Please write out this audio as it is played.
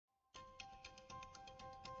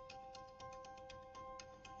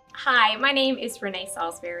Hi, my name is Renee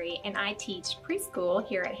Salsbury and I teach preschool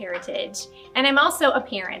here at Heritage. And I'm also a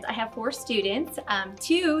parent. I have 4 students,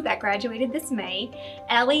 2 that graduated this May.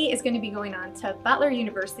 Ellie is going to be going on to Butler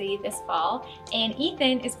University this fall, and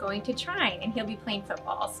Ethan is going to Trine and he'll be playing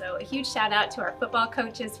football. So a huge shout out to our football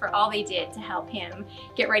coaches for all they did to help him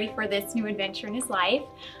get ready for this new adventure in his life.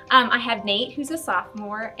 I have Nate, who's a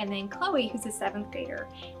sophomore, and then Chloe, who's a 7th grader.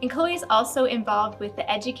 And Chloe is also involved with the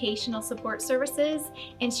educational support services,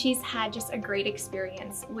 and she's had just a great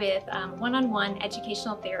experience with one-on-one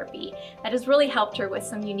educational therapy that has really helped her with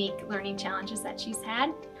some unique learning challenges that she's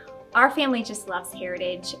had. Our family just loves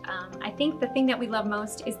Heritage. I think the thing that we love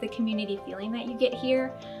most is the community feeling that you get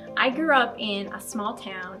here. I grew up in a small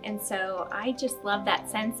town, and so I just love that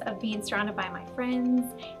sense of being surrounded by my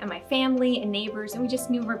friends and my family and neighbors, and we just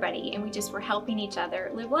knew everybody and we just were helping each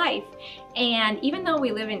other live life. And even though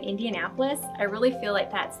we live in Indianapolis, I really feel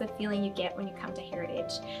like that's the feeling you get when you come to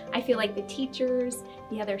Heritage. I feel like the teachers,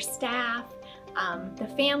 the other staff, the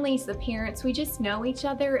families, the parents, we just know each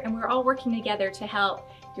other, and we're all working together to help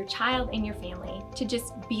your child and your family to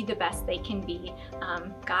just be the best they can be,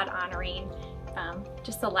 God honoring,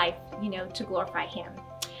 just a life, to glorify Him.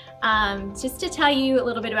 Just to tell you a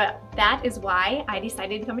little bit about that is why I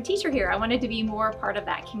decided to become a teacher here. I wanted to be more a part of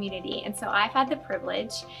that community, and so I've had the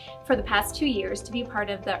privilege for the past 2 years to be part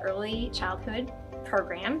of the early childhood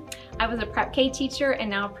program. I was a prep K teacher and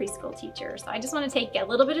now a preschool teacher. So I just want to take a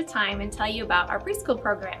little bit of time and tell you about our preschool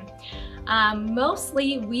program.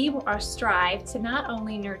 Mostly we strive to not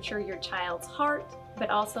only nurture your child's heart, but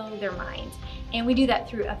also their mind. And we do that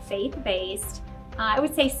through a faith-based, I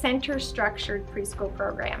would say center-structured preschool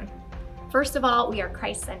program. First of all, we are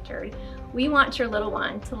Christ-centered. We want your little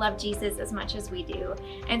one to love Jesus as much as we do.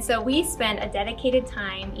 And so we spend a dedicated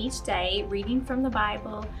time each day reading from the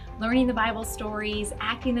Bible, learning the Bible stories,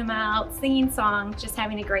 acting them out, singing songs, just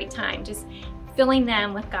having a great time, just filling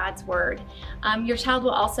them with God's Word. Your child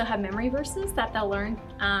will also have memory verses that they'll learn,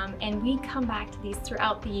 and we come back to these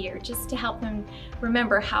throughout the year just to help them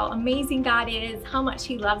remember how amazing God is, how much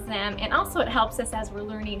He loves them, and also it helps us as we're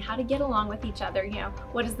learning how to get along with each other.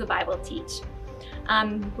 What does the Bible teach?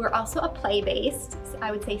 We're also a play-based,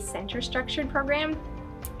 I would say center-structured program,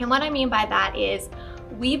 and what I mean by that is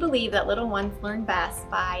we believe that little ones learn best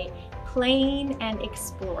by playing and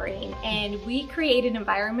exploring, and we create an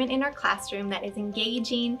environment in our classroom that is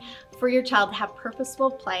engaging for your child to have purposeful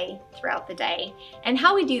play throughout the day. And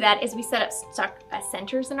how we do that is we set up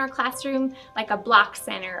centers in our classroom, like a block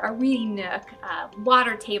center, a reading nook,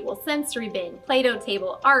 water table, sensory bin, Play-Doh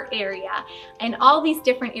table, art area, and all these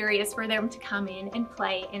different areas for them to come in and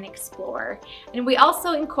play and explore. And we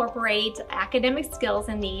also incorporate academic skills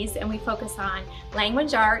in these, and we focus on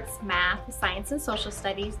language arts, math, science, and social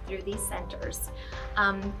studies through these centers.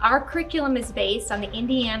 Our curriculum is based on the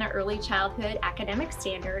Indiana Early Childhood Academic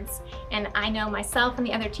Standards, and I know myself and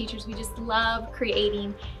the other teachers, we just love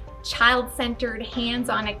creating child-centered,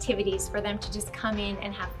 hands-on activities for them to just come in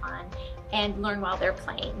and have fun and learn while they're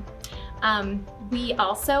playing. We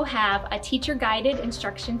also have a teacher-guided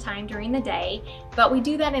instruction time during the day, but we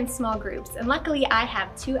do that in small groups. And luckily, I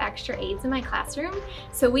have 2 extra aides in my classroom,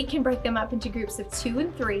 so we can break them up into groups of 2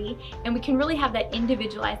 and 3, and we can really have that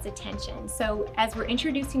individualized attention. So as we're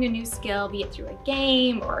introducing a new skill, be it through a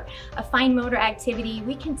game or a fine motor activity,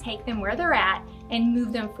 we can take them where they're at and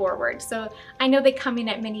move them forward. So I know they come in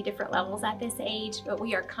at many different levels at this age, but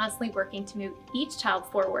we are constantly working to move each child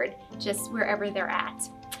forward just wherever they're at.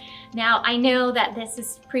 Now, I know that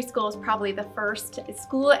preschool is probably the first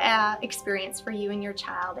school experience for you and your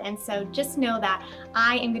child, and so just know that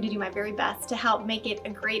I am going to do my very best to help make it a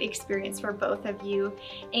great experience for both of you.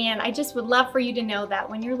 And I just would love for you to know that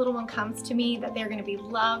when your little one comes to me, that they're going to be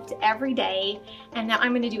loved every day, and that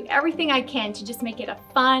I'm going to do everything I can to just make it a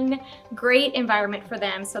fun, great environment for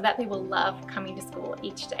them so that they will love coming to school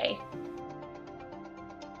each day.